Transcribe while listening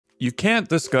You can't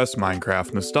discuss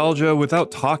Minecraft nostalgia without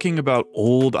talking about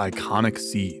old iconic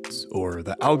seeds, or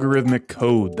the algorithmic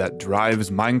code that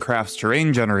drives Minecraft's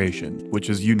terrain generation, which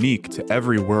is unique to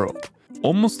every world.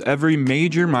 Almost every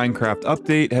major Minecraft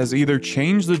update has either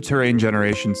changed the terrain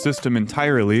generation system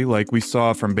entirely, like we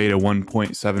saw from beta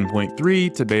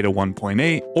 1.7.3 to beta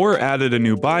 1.8, or added a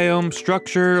new biome,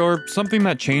 structure, or something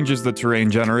that changes the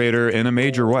terrain generator in a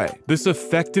major way. This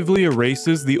effectively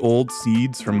erases the old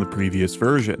seeds from the previous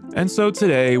version. And so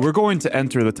today, we're going to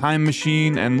enter the time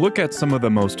machine and look at some of the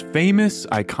most famous,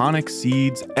 iconic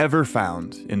seeds ever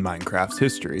found in Minecraft's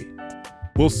history.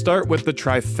 We'll start with the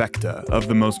trifecta of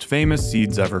the most famous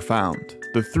seeds ever found.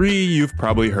 The three you've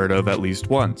probably heard of at least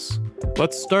once.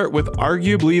 Let's start with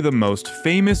arguably the most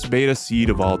famous beta seed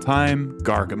of all time,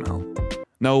 gargamel.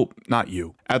 No, not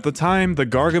you. At the time, the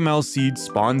gargamel seed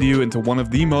spawned you into one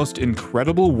of the most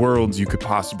incredible worlds you could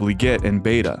possibly get in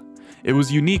beta. It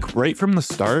was unique right from the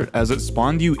start, as it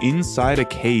spawned you inside a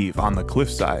cave on the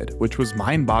cliffside, which was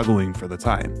mind-boggling for the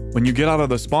time. When you get out of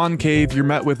the spawn cave, you're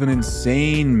met with an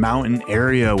insane mountain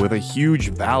area with a huge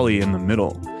valley in the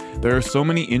middle. There are so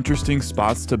many interesting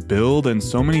spots to build and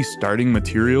so many starting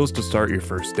materials to start your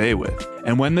first day with.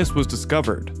 And when this was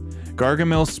discovered,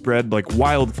 gargamel spread like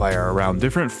wildfire around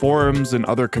different forums and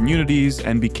other communities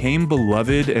and became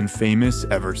beloved and famous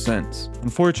ever since.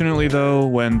 Unfortunately though,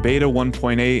 when beta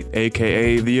 1.8,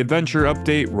 aka the adventure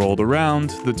update, rolled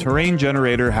around, the terrain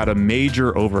generator had a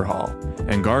major overhaul,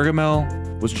 and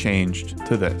gargamel was changed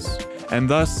to this. And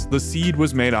thus, the seed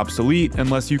was made obsolete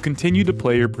unless you continued to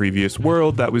play your previous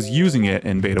world that was using it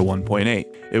in beta 1.8.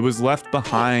 It was left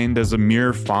behind as a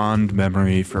mere fond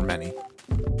memory for many.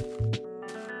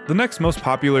 The next most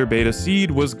popular beta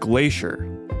seed was Glacier.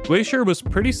 Glacier was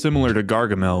pretty similar to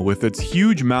gargamel with its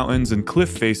huge mountains and cliff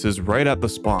faces right at the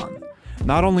spawn.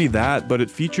 Not only that, but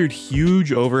it featured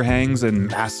huge overhangs and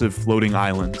massive floating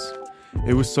islands.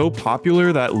 It was so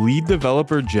popular that lead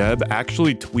developer Jeb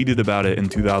actually tweeted about it in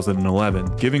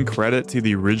 2011, giving credit to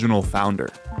the original founder.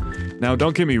 Now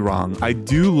don't get me wrong, I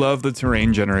do love the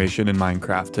terrain generation in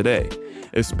Minecraft today,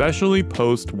 especially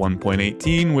post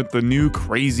 1.18 with the new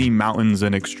crazy mountains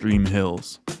and extreme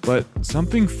hills. But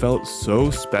something felt so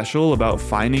special about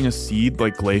finding a seed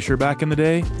like Glacier back in the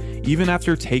day. Even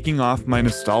after taking off my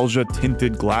nostalgia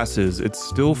tinted glasses, it's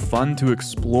still fun to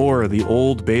explore the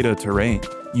old beta terrain.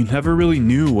 You never really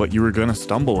knew what you were gonna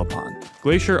stumble upon.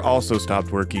 Glacier also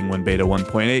stopped working when beta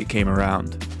 1.8 came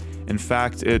around. In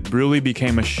fact, it really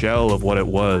became a shell of what it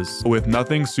was, with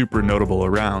nothing super notable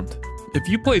around. If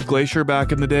you played Glacier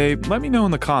back in the day, let me know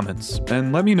in the comments,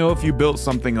 and let me know if you built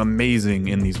something amazing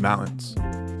in these mountains.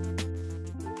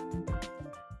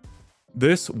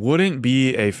 This wouldn't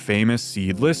be a famous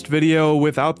seed list video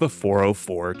without the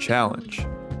 404 challenge.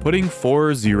 Putting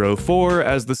 404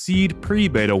 as the seed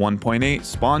pre-beta 1.8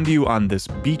 spawned you on this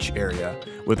beach area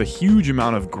with a huge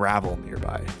amount of gravel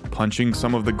nearby. Punching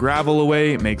some of the gravel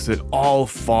away makes it all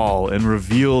fall and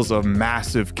reveals a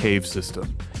massive cave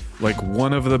system. Like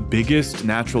one of the biggest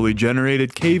naturally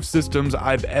generated cave systems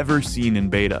I've ever seen in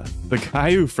beta. The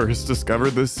guy who first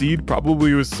discovered this seed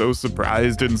probably was so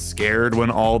surprised and scared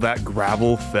when all that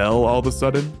gravel fell all of a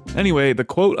sudden. Anyway, the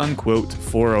quote-unquote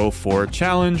 404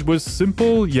 challenge was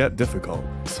simple yet difficult.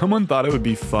 Someone thought it would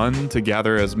be fun to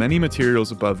gather as many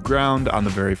materials above ground on the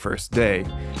very first day,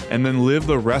 and then live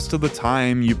the rest of the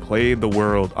time you played the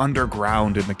world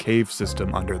underground in the cave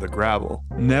system under the gravel,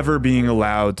 never being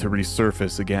allowed to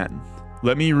resurface again.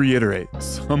 Let me reiterate,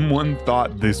 someone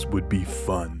thought this would be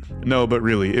fun. No, but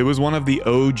really, it was one of the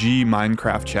OG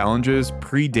Minecraft challenges,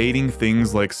 predating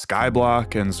things like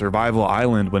Skyblock and Survival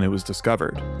Island when it was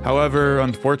discovered. However,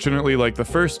 unfortunately, like the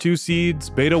first two seeds,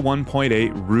 beta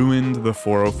 1.8 ruined the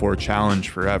 404 challenge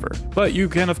forever. But you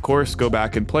can of course go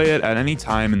back and play it at any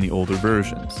time in the older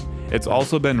versions. It's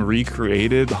also been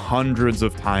recreated hundreds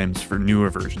of times for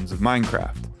newer versions of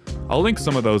Minecraft. I'll link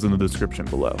some of those in the description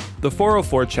below. The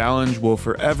 404 challenge will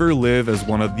forever live as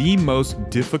one of the most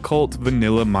difficult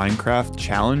vanilla Minecraft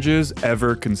challenges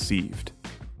ever conceived.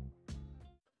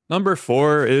 Number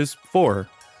 4 is 4.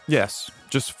 Yes,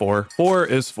 just 4. 4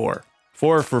 is 4.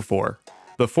 4 for 4.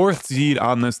 The fourth seed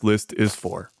on this list is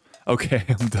 4. Okay,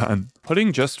 I'm done.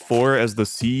 Putting just 4 as the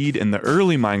seed in the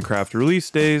early Minecraft release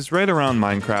days, right around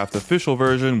Minecraft official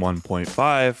version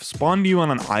 1.5, spawned you on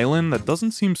an island that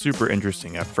doesn't seem super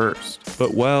interesting at first.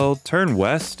 But well, turn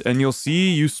west and you'll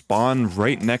see you spawn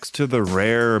right next to the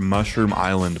rare Mushroom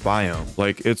Island biome.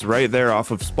 Like, it's right there off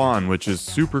of spawn, which is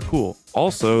super cool.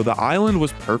 Also, the island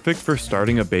was perfect for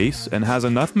starting a base and has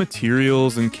enough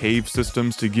materials and cave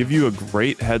systems to give you a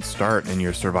great head start in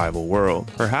your survival world.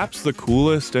 Perhaps the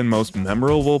coolest and most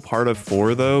memorable part of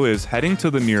 4 though is heading to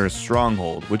the nearest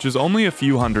stronghold, which is only a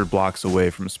few hundred blocks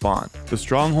away from spawn. The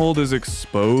stronghold is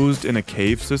exposed in a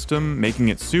cave system, making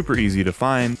it super easy to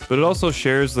find, but it also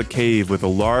shares the cave with a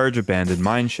large abandoned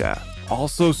mineshaft.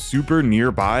 Also super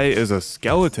nearby is a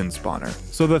skeleton spawner.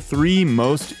 So the 3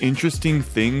 most interesting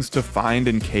things to find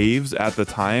in caves at the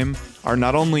time are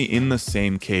not only in the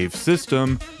same cave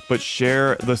system, but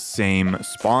share the same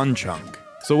spawn chunk.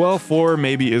 So while 4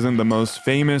 maybe isn't the most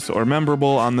famous or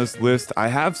memorable on this list, I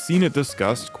have seen it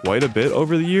discussed quite a bit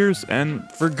over the years, and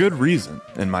for good reason,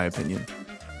 in my opinion.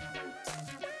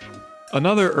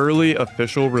 Another early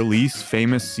official release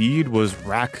famous seed was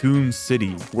Racoon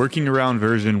City, working around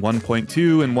version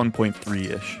 1.2 and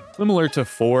 1.3-ish. Similar to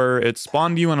 4, it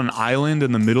spawned you on an island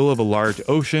in the middle of a large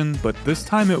ocean, but this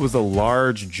time it was a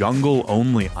large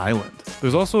jungle-only island.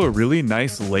 There's also a really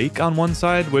nice lake on one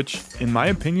side, which, in my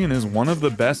opinion, is one of the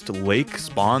best lake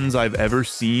spawns I've ever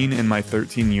seen in my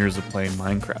 13 years of playing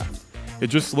Minecraft. It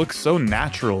just looks so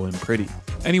natural and pretty.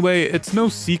 Anyway, it's no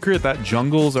secret that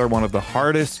jungles are one of the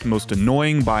hardest, most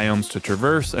annoying biomes to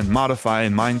traverse and modify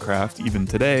in Minecraft even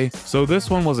today, so this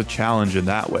one was a challenge in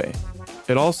that way.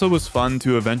 It also was fun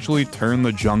to eventually turn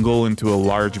the jungle into a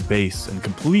large base and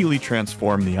completely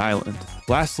transform the island.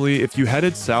 Lastly, if you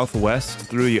headed southwest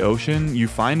through the ocean, you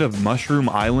find a mushroom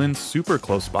island super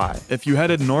close by. If you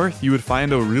headed north, you would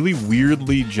find a really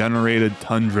weirdly generated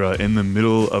tundra in the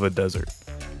middle of a desert.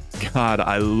 God,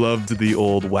 I loved the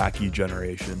old wacky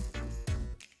generation.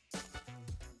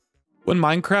 When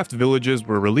Minecraft villages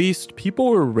were released,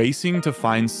 people were racing to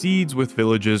find seeds with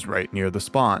villages right near the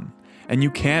spawn. And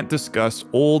you can't discuss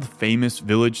old famous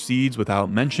village seeds without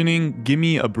mentioning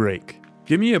gimmeabreak.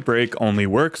 Gimmeabreak only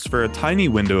works for a tiny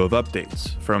window of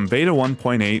updates, from beta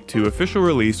 1.8 to official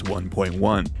release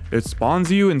 1.1. It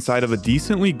spawns you inside of a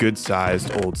decently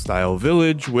good-sized old-style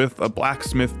village with a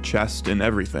blacksmith chest and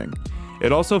everything.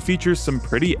 It also features some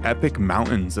pretty epic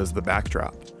mountains as the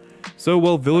backdrop. So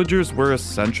while villagers were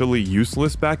essentially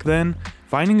useless back then,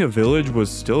 finding a village was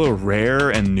still a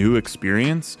rare and new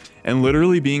experience, and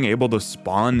literally being able to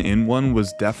spawn in one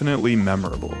was definitely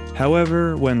memorable.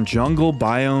 However, when jungle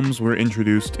biomes were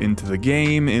introduced into the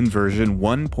game in version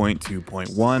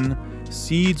 1.2.1,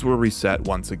 seeds were reset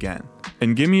once again,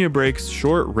 and Gimmeabreak's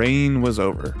short reign was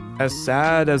over. As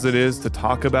sad as it is to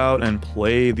talk about and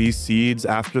play these seeds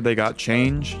after they got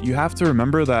changed, you have to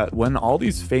remember that when all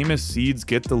these famous seeds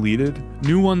get deleted,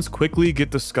 new ones quickly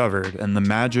get discovered and the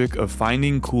magic of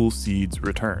finding cool seeds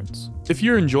returns. If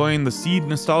you're enjoying the seed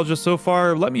nostalgia so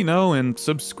far, let me know and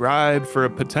subscribe for a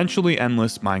potentially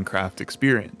endless Minecraft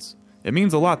experience. It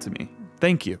means a lot to me.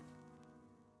 Thank you.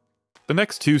 The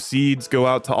next 2 seeds go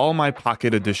out to all my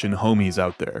Pocket Edition homies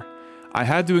out there. I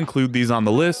had to include these on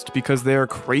the list because they are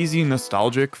crazy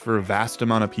nostalgic for a vast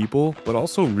amount of people, but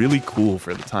also really cool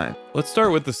for the time. Let's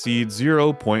start with the seed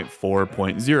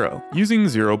 0.4.0. Using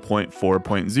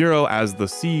 0.4.0 as the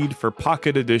seed for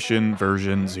Pocket Edition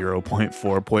version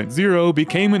 0.4.0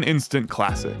 became an instant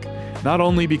classic. Not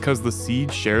only because the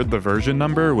seed shared the version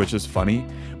number, which is funny,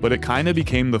 but it kinda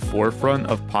became the forefront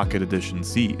of Pocket Edition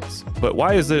seeds. But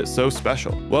why is it so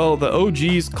special? Well, the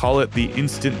OGs call it the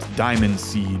instant diamond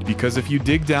seed because if you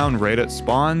dig down right at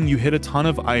spawn, you hit a ton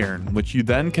of iron, which you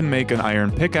then can make an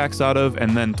iron pickaxe out of,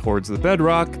 and then towards the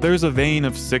bedrock, there's a vein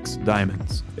of 6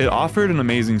 diamonds. It offered an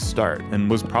amazing start,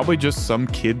 and was probably just some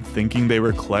kid thinking they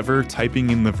were clever typing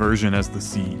in the version as the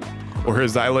seed. Or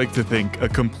as I like to think, a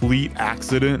complete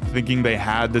accident thinking they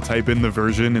had to type in the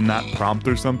version in that prompt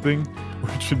or something,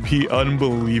 which would be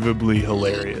unbelievably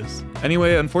hilarious.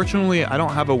 Anyway, unfortunately, I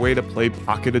don't have a way to play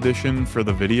Pocket Edition for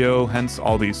the video, hence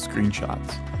all these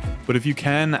screenshots. But if you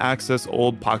can access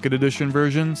old Pocket Edition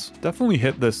versions, definitely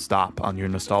hit this stop on your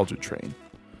nostalgia train.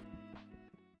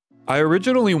 I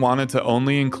originally wanted to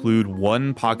only include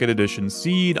one Pocket Edition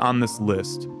seed on this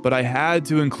list, but I had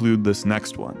to include this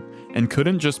next one, and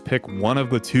couldn't just pick one of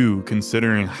the 2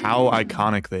 considering how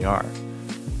iconic they are.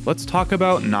 Let's talk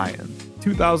about Nyan.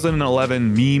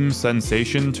 2011 meme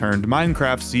sensation turned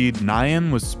Minecraft seed Nyan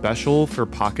was special for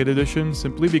Pocket Edition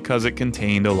simply because it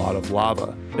contained a lot of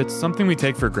lava. It's something we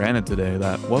take for granted today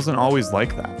that wasn't always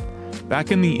like that. Back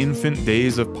in the infant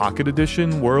days of Pocket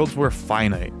Edition, worlds were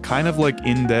finite, kind of like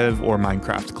InDev or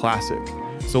Minecraft Classic.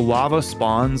 So lava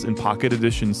spawns in Pocket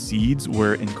Edition seeds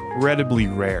were incredibly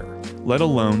rare, let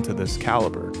alone to this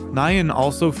caliber. Nyan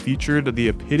also featured the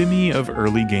epitome of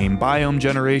early game biome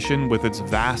generation with its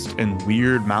vast and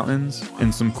weird mountains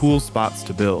and some cool spots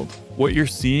to build. What you're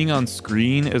seeing on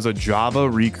screen is a Java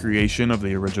recreation of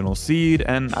the original seed,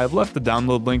 and I've left the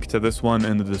download link to this one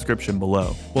in the description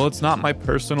below. While it's not my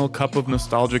personal cup of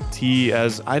nostalgic tea,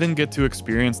 as I didn't get to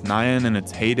experience Nyan in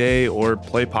its heyday or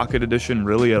play Pocket Edition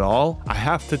really at all, I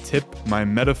have to tip my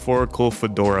metaphorical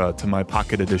fedora to my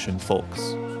Pocket Edition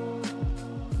folks.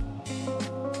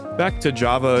 Back to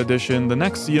Java Edition, the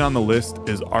next seed on the list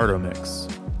is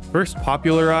Artomix. First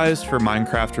popularized for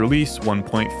Minecraft release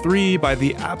 1.3 by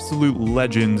the absolute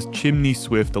legend Chimney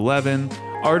Swift 11,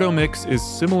 Artomix is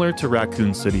similar to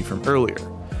Racoon City from earlier,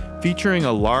 featuring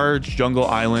a large jungle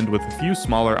island with a few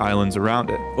smaller islands around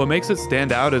it. What makes it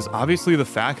stand out is obviously the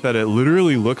fact that it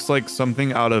literally looks like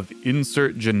something out of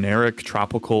insert generic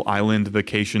tropical island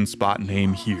vacation spot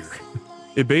name here.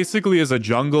 It basically is a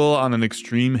jungle on an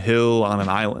extreme hill on an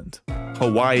island.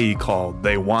 Hawaii called,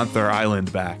 they want their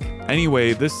island back.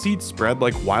 Anyway, this seed spread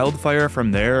like wildfire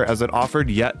from there as it offered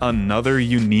yet another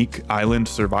unique island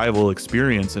survival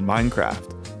experience in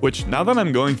Minecraft. Which, now that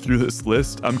I'm going through this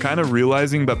list, I'm kind of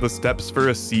realizing that the steps for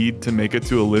a seed to make it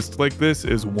to a list like this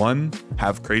is 1.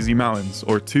 Have crazy mountains,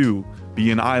 or 2.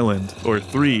 Be an island, or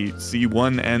 3. See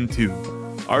 1 and 2.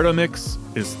 Artomix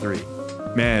is 3.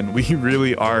 Man, we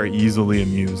really are easily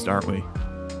amused, aren't we?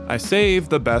 I saved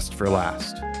the best for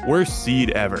last. Worst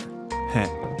seed ever. Heh.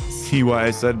 See why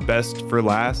I said best for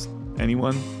last?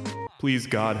 Anyone? Please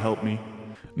God help me.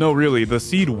 No, really, the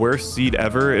seed worst seed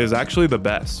ever is actually the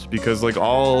best, because like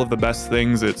all of the best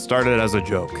things, it started as a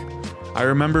joke. I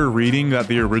remember reading that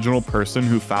the original person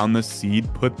who found this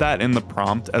seed put that in the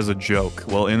prompt as a joke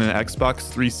while in an Xbox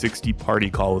 360 party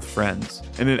call with friends,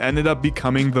 and it ended up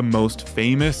becoming the most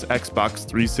famous Xbox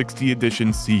 360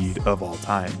 edition seed of all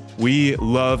time. We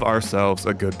love ourselves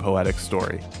a good poetic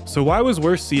story. So why was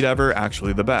worst seed ever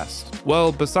actually the best?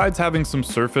 Well, besides having some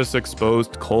surface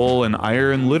exposed coal and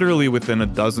iron literally within a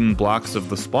dozen blocks of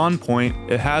the spawn point,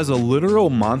 it has a literal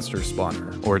monster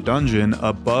spawner, or dungeon,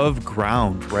 above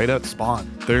ground right at spawn.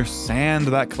 There's sand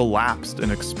that collapsed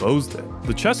and exposed it.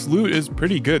 The chest loot is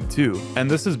pretty good too, and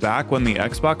this is back when the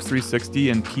Xbox 360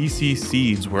 and PC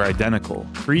seeds were identical,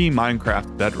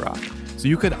 pre-Minecraft Bedrock. So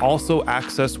you could also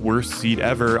access Worst Seed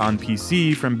Ever on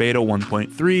PC from beta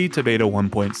 1.3 to beta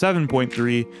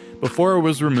 1.7.3 before it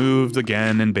was removed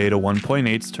again in beta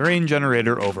 1.8's terrain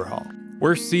generator overhaul.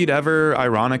 Worst Seed Ever,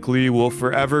 ironically, will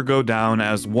forever go down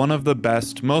as one of the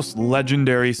best, most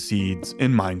legendary seeds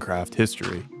in Minecraft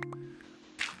history.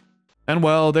 And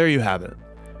well, there you have it.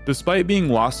 Despite being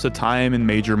lost to time in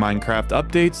major Minecraft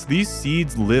updates, these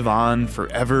seeds live on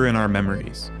forever in our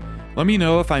memories. Let me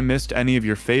know if I missed any of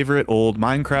your favorite old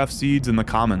Minecraft seeds in the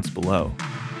comments below.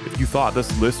 If you thought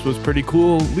this list was pretty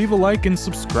cool, leave a like and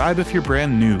subscribe if you're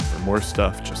brand new for more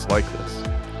stuff just like this.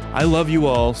 I love you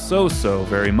all so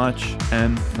very much,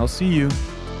 and I'll see you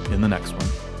in the next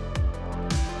one.